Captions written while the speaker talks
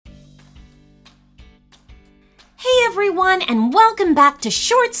everyone, and welcome back to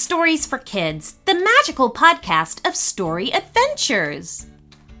Short Stories for Kids, the magical podcast of story adventures.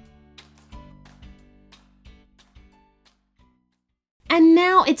 And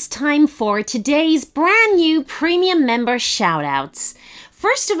now it's time for today's brand new premium member shoutouts.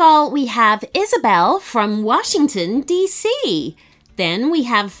 First of all, we have Isabel from Washington, D.C. Then we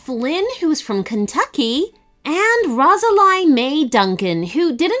have Flynn, who's from Kentucky. And Rosalie Mae Duncan,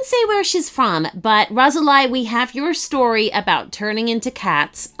 who didn't say where she's from, but Rosalie, we have your story about turning into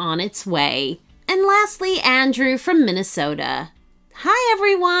cats on its way. And lastly, Andrew from Minnesota. Hi,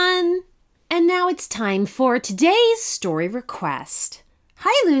 everyone! And now it's time for today's story request.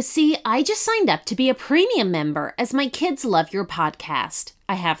 Hi, Lucy. I just signed up to be a premium member as my kids love your podcast.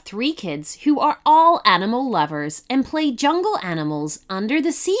 I have 3 kids who are all animal lovers and play jungle animals, under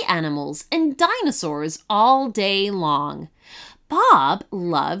the sea animals, and dinosaurs all day long. Bob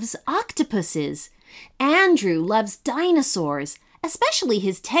loves octopuses. Andrew loves dinosaurs, especially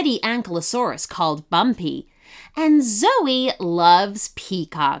his teddy ankylosaurus called Bumpy. And Zoe loves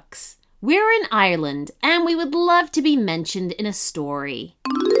peacocks. We're in Ireland, and we would love to be mentioned in a story.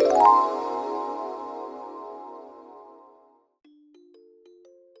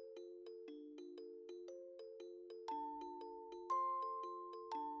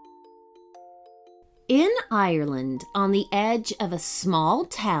 In Ireland, on the edge of a small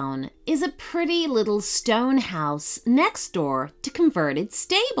town, is a pretty little stone house next door to converted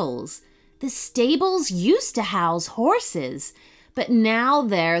stables. The stables used to house horses, but now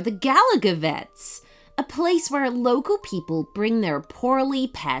they're the Gallagher Vets, a place where local people bring their poorly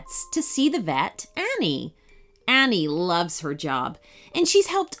pets to see the vet, Annie. Annie loves her job, and she's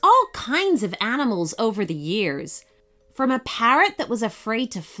helped all kinds of animals over the years. From a parrot that was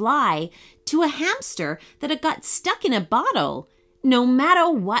afraid to fly to a hamster that had got stuck in a bottle. No matter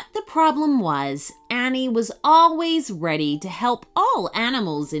what the problem was, Annie was always ready to help all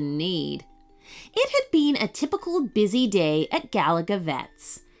animals in need. It had been a typical busy day at Gallagher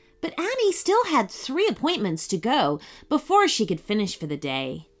Vets, but Annie still had 3 appointments to go before she could finish for the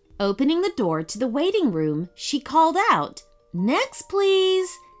day. Opening the door to the waiting room, she called out, "Next, please,"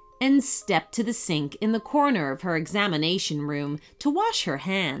 and stepped to the sink in the corner of her examination room to wash her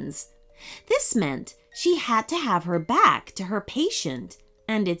hands. This meant she had to have her back to her patient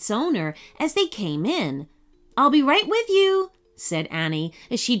and its owner as they came in. "I'll be right with you," said Annie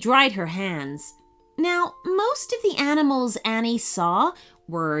as she dried her hands. Now, most of the animals Annie saw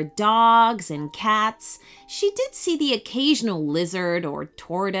were dogs and cats. She did see the occasional lizard or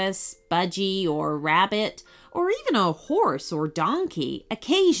tortoise, budgie or rabbit, or even a horse or donkey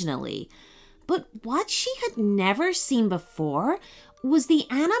occasionally. But what she had never seen before was the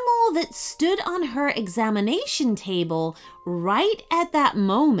animal that stood on her examination table right at that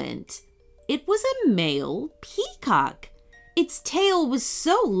moment. It was a male peacock. Its tail was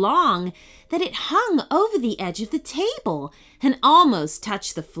so long that it hung over the edge of the table and almost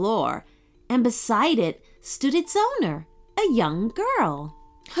touched the floor. And beside it stood its owner, a young girl.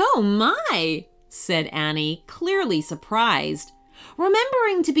 "Oh my!" said Annie, clearly surprised.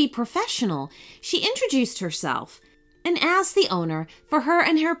 Remembering to be professional, she introduced herself and asked the owner for her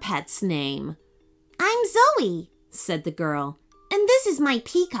and her pet's name. "I'm Zoe," said the girl, "and this is my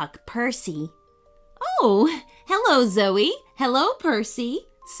peacock, Percy." "Oh, hello, Zoe. Hello, Percy,"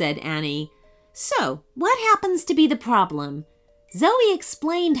 said Annie. "So, what happens to be the problem?" Zoe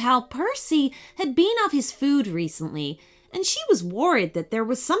explained how Percy had been off his food recently, and she was worried that there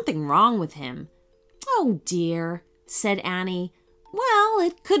was something wrong with him. "Oh, dear," said Annie. "Well,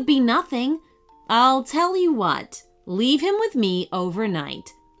 it could be nothing. I'll tell you what. Leave him with me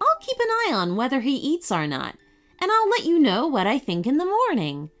overnight. I'll keep an eye on whether he eats or not, and I'll let you know what I think in the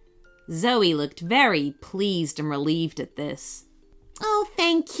morning." Zoe looked very pleased and relieved at this. "Oh,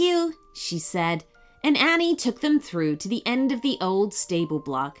 thank you," she said, and Annie took them through to the end of the old stable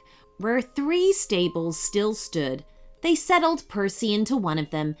block, where 3 stables still stood. They settled Percy into one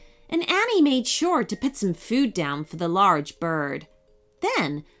of them, and Annie made sure to put some food down for the large bird.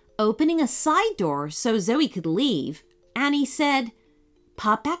 Then, opening a side door so Zoe could leave, Annie said,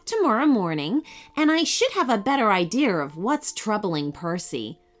 "Pop back tomorrow morning, and I should have a better idea of what's troubling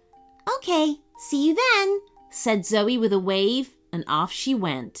Percy." "Okay, see you then," said Zoe with a wave, and off she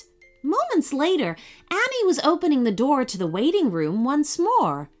went. Moments later, Annie was opening the door to the waiting room once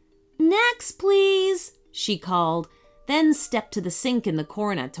more. "Next, please," she called, then stepped to the sink in the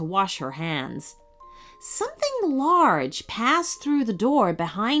corner to wash her hands. Something large passed through the door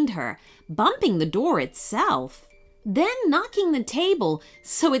behind her, bumping the door itself, then knocking the table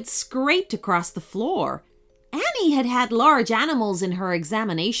so it scraped across the floor. Annie had had large animals in her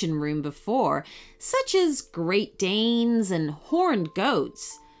examination room before, such as Great Danes and horned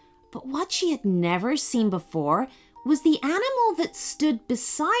goats. But what she had never seen before was the animal that stood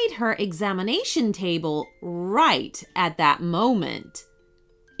beside her examination table right at that moment.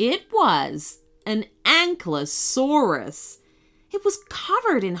 It was an ankylosaurus. It was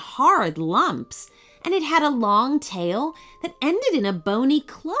covered in hard lumps, and it had a long tail that ended in a bony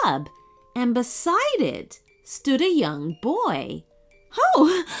club, and beside it stood a young boy.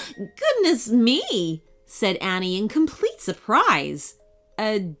 "Oh, goodness me," said Annie in complete surprise.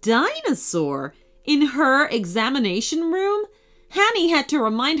 A dinosaur in her examination room? Annie had to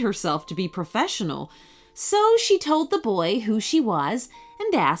remind herself to be professional, so she told the boy who she was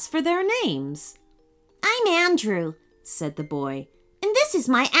and asked for their names. "I'm Andrew," said the boy, "and this is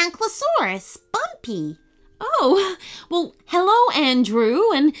my ankylosaurus, Bumpy." "Oh, well, hello,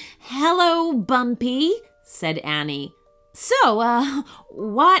 Andrew, and hello, Bumpy," said Annie. "So,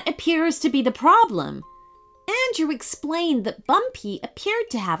 what appears to be the problem?" Andrew explained that Bumpy appeared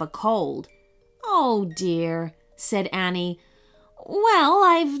to have a cold. "Oh, dear," said Annie. "Well,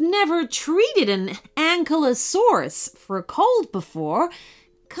 I've never treated an ankylosaurus for a cold before.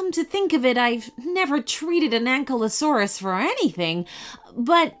 Come to think of it, I've never treated an ankylosaurus for anything.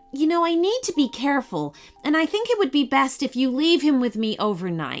 But, I need to be careful, and I think it would be best if you leave him with me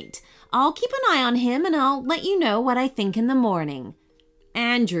overnight. I'll keep an eye on him, and I'll let you know what I think in the morning."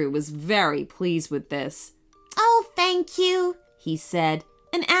 Andrew was very pleased with this. "Oh, thank you," he said,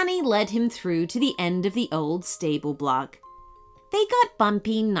 and Annie led him through to the end of the old stable block. They got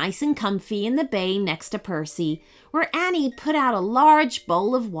Bumpy nice and comfy in the bay next to Percy, where Annie put out a large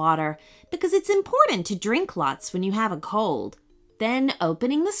bowl of water because it's important to drink lots when you have a cold. Then,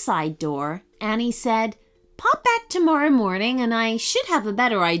 opening the side door, Annie said, "Pop back tomorrow morning and I should have a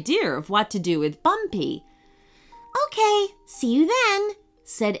better idea of what to do with Bumpy." "Okay, see you then,"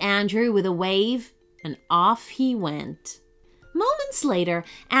 said Andrew with a wave, and off he went. Moments later,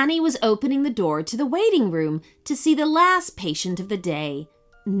 Annie was opening the door to the waiting room to see the last patient of the day.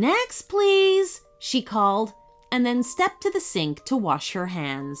 "Next, please," she called, and then stepped to the sink to wash her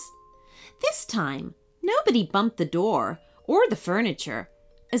hands. This time, nobody bumped the door or the furniture.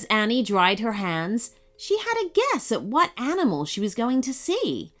 As Annie dried her hands, she had a guess at what animal she was going to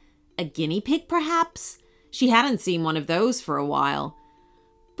see. A guinea pig, perhaps? She hadn't seen one of those for a while.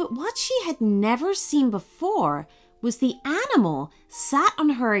 But what she had never seen before was the animal sat on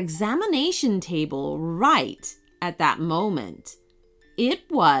her examination table right at that moment. It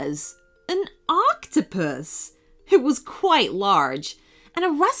was an octopus. It was quite large and a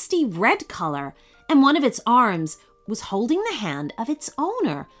rusty red color, and one of its arms was holding the hand of its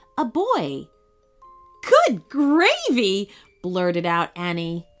owner, a boy. "Good gravy!" blurted out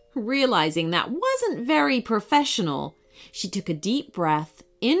Annie, realizing that wasn't very professional. She took a deep breath,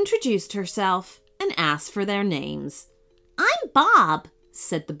 introduced herself, and asked for their names. "I'm Bob,"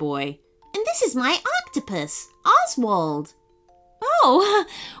 said the boy. "and this is my octopus, Oswald." "Oh,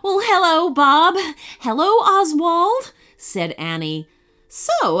 well, hello, Bob. Hello, Oswald," said Annie.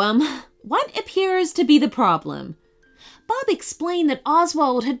 "So, what appears to be the problem?" Bob explained that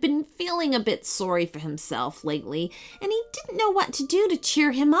Oswald had been feeling a bit sorry for himself lately, and he didn't know what to do to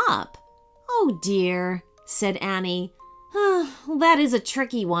cheer him up. "Oh, dear," said Annie. "That is a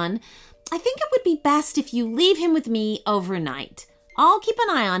tricky one. I think it would be best if you leave him with me overnight. I'll keep an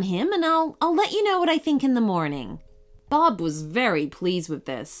eye on him, and I'll let you know what I think in the morning." Bob was very pleased with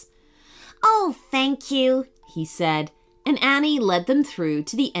this. "Oh, thank you," he said, and Annie led them through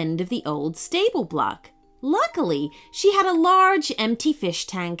to the end of the old stable block. Luckily, she had a large empty fish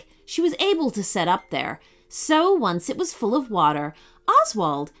tank she was able to set up there, so once it was full of water,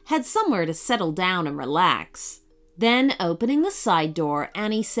 Oswald had somewhere to settle down and relax. Then, opening the side door,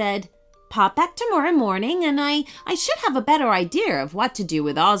 Annie said, "Pop back tomorrow morning, and I should have a better idea of what to do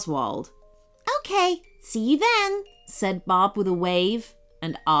with Oswald." "Okay, see you then," said Bob with a wave,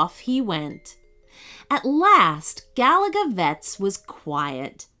 and off he went. At last, Gallagher Vets was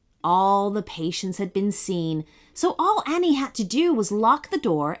quiet. All the patients had been seen, so all Annie had to do was lock the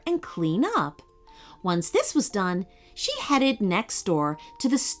door and clean up. Once this was done, she headed next door to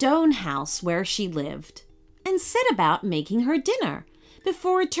the stone house where she lived and set about making her dinner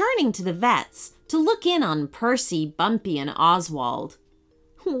before returning to the vet's to look in on Percy, Bumpy, and Oswald.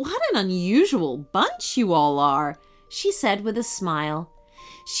 "What an unusual bunch you all are," she said with a smile.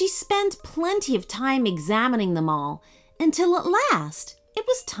 She spent plenty of time examining them all until at last it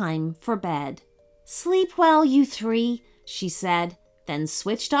was time for bed. "Sleep well, you three," she said, then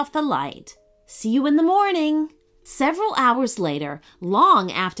switched off the light. "See you in the morning." Several hours later,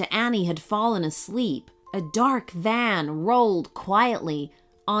 long after Annie had fallen asleep, A dark van rolled quietly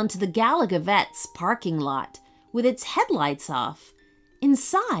onto the Gallagher Vets parking lot with its headlights off.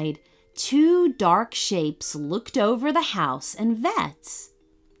 Inside, two dark shapes looked over the house and Vets.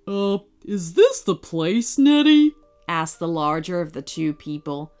 Is this the place, Nettie? Asked the larger of the two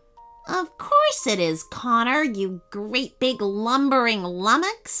people. Of course it is, Connor, you great big lumbering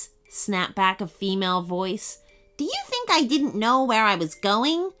lummox, snapped back a female voice. Do you think I didn't know where I was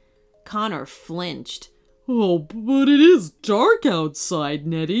going? Connor flinched. Oh, but it is dark outside,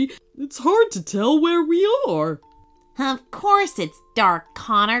 Nettie. It's hard to tell where we are. Of course it's dark,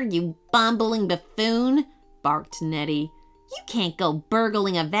 Connor, you bumbling buffoon, barked Nettie. You can't go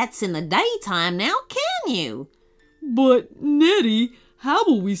burgling a vet's in the daytime now, can you? But, Nettie, how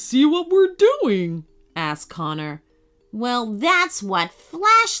will we see what we're doing? Asked Connor. Well, that's what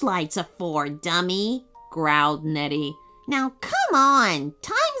flashlights are for, dummy, growled Nettie. Now come on,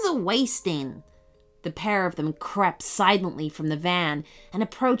 time's a-wasting. The pair of them crept silently from the van and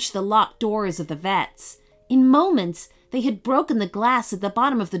approached the locked doors of the Vets. In moments, they had broken the glass at the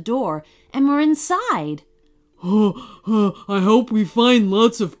bottom of the door and were inside. I hope we find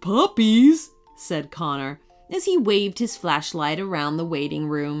lots of puppies, said Connor, as he waved his flashlight around the waiting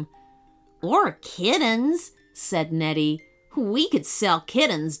room. Or kittens, said Nettie. We could sell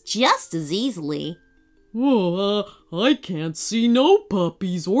kittens just as easily. I can't see no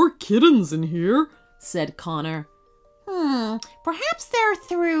puppies or kittens in here, said Connor. Perhaps they're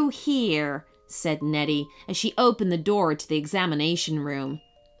through here, said Nettie as she opened the door to the examination room.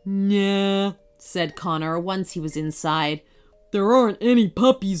 Nah, said Connor once he was inside. There aren't any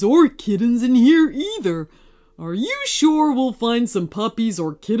puppies or kittens in here either. Are you sure we'll find some puppies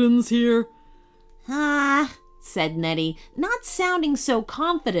or kittens here? Said Nettie, not sounding so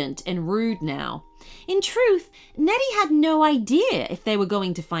confident and rude now. In truth, Nettie had no idea if they were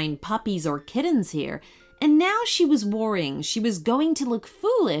going to find puppies or kittens here, and now she was worrying she was going to look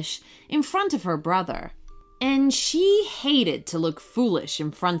foolish in front of her brother. And she hated to look foolish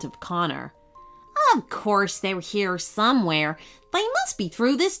in front of Connor. Of course they're here somewhere. They must be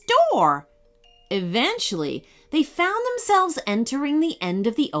through this door. Eventually, they found themselves entering the end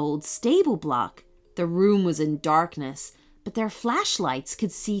of the old stable block. The room was in darkness, but their flashlights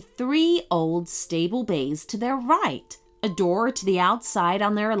could see 3 old stable bays to their right, a door to the outside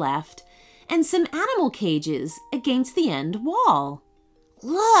on their left, and some animal cages against the end wall.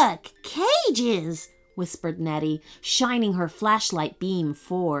 Look, cages, whispered Nettie, shining her flashlight beam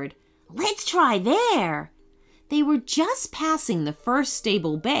forward. Let's try there. They were just passing the first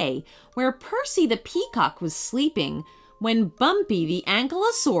stable bay, where Percy the peacock was sleeping, when Bumpy the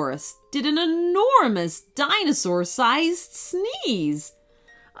ankylosaurus did an enormous dinosaur-sized sneeze.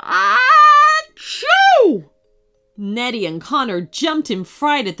 Achoo! Nettie and Connor jumped in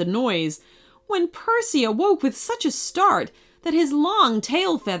fright at the noise, when Percy awoke with such a start that his long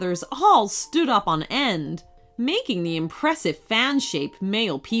tail feathers all stood up on end, making the impressive fan-shaped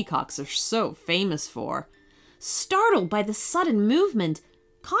male peacocks are so famous for. Startled by the sudden movement,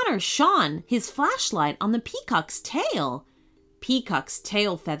 Connor shone his flashlight on the peacock's tail. Peacock's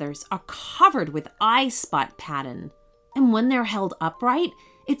tail feathers are covered with eye spot pattern, and when they're held upright,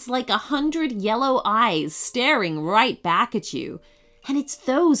 it's like 100 yellow eyes staring right back at you. And it's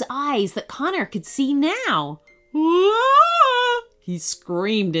those eyes that Connor could see now. Ah! He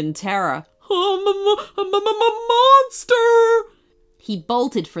screamed in terror. Monster! He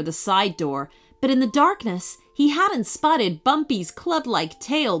bolted for the side door, but in the darkness, he hadn't spotted Bumpy's club-like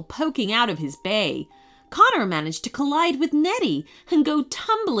tail poking out of his bay. Connor managed to collide with Nettie and go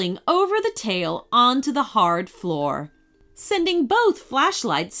tumbling over the tail onto the hard floor, sending both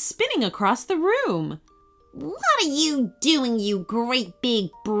flashlights spinning across the room. What are you doing, you great big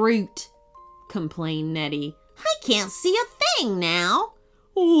brute? Complained Nettie. I can't see a thing now.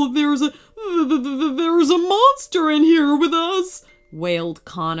 Oh, there's a monster in here with us, wailed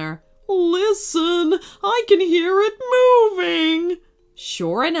Connor. Listen, I can hear it moving.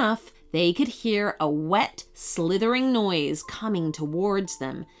 Sure enough, they could hear a wet, slithering noise coming towards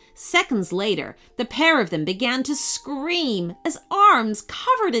them. Seconds later, the pair of them began to scream as arms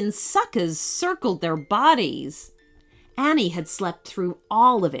covered in suckers circled their bodies. Annie had slept through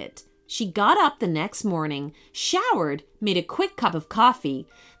all of it. She got up the next morning, showered, made a quick cup of coffee,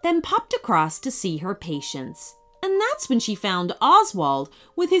 then popped across to see her patients. And that's when she found Oswald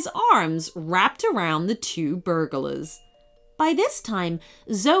with his arms wrapped around the 2 burglars. By this time,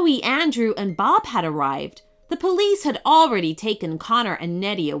 Zoe, Andrew, and Bob had arrived. The police had already taken Connor and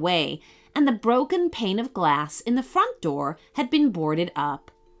Nettie away, and the broken pane of glass in the front door had been boarded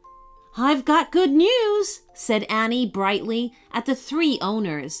up. "I've got good news," said Annie brightly at the 3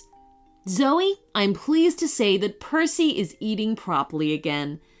 owners. Zoe, I'm pleased to say that Percy is eating properly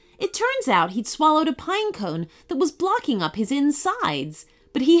again. It turns out he'd swallowed a pine cone that was blocking up his insides,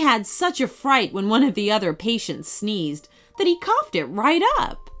 but he had such a fright when one of the other patients sneezed that he coughed it right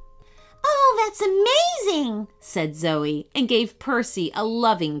up. Oh, that's amazing, said Zoe, and gave Percy a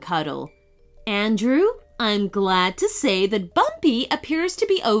loving cuddle. Andrew, I'm glad to say that Bumpy appears to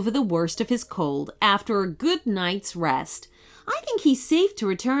be over the worst of his cold after a good night's rest. I think he's safe to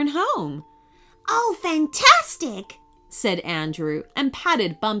return home. Oh, fantastic, said Andrew, and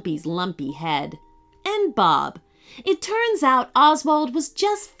patted Bumpy's lumpy head. And Bob. It turns out Oswald was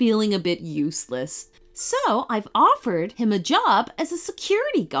just feeling a bit useless, so I've offered him a job as a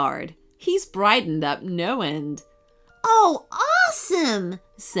security guard. He's brightened up no end. Oh, awesome,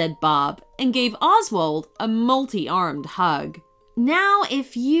 said Bob, and gave Oswald a multi-armed hug. Now,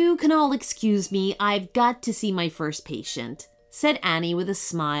 if you can all excuse me, I've got to see my first patient, said Annie with a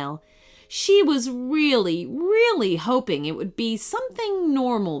smile. She was really hoping it would be something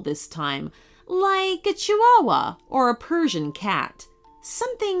normal this time, like a Chihuahua or a Persian cat.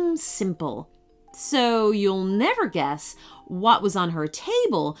 Something simple. So you'll never guess what was on her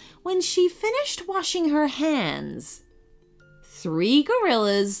table when she finished washing her hands. 3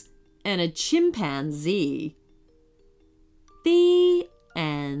 gorillas and a chimpanzee. The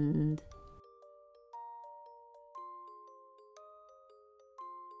end.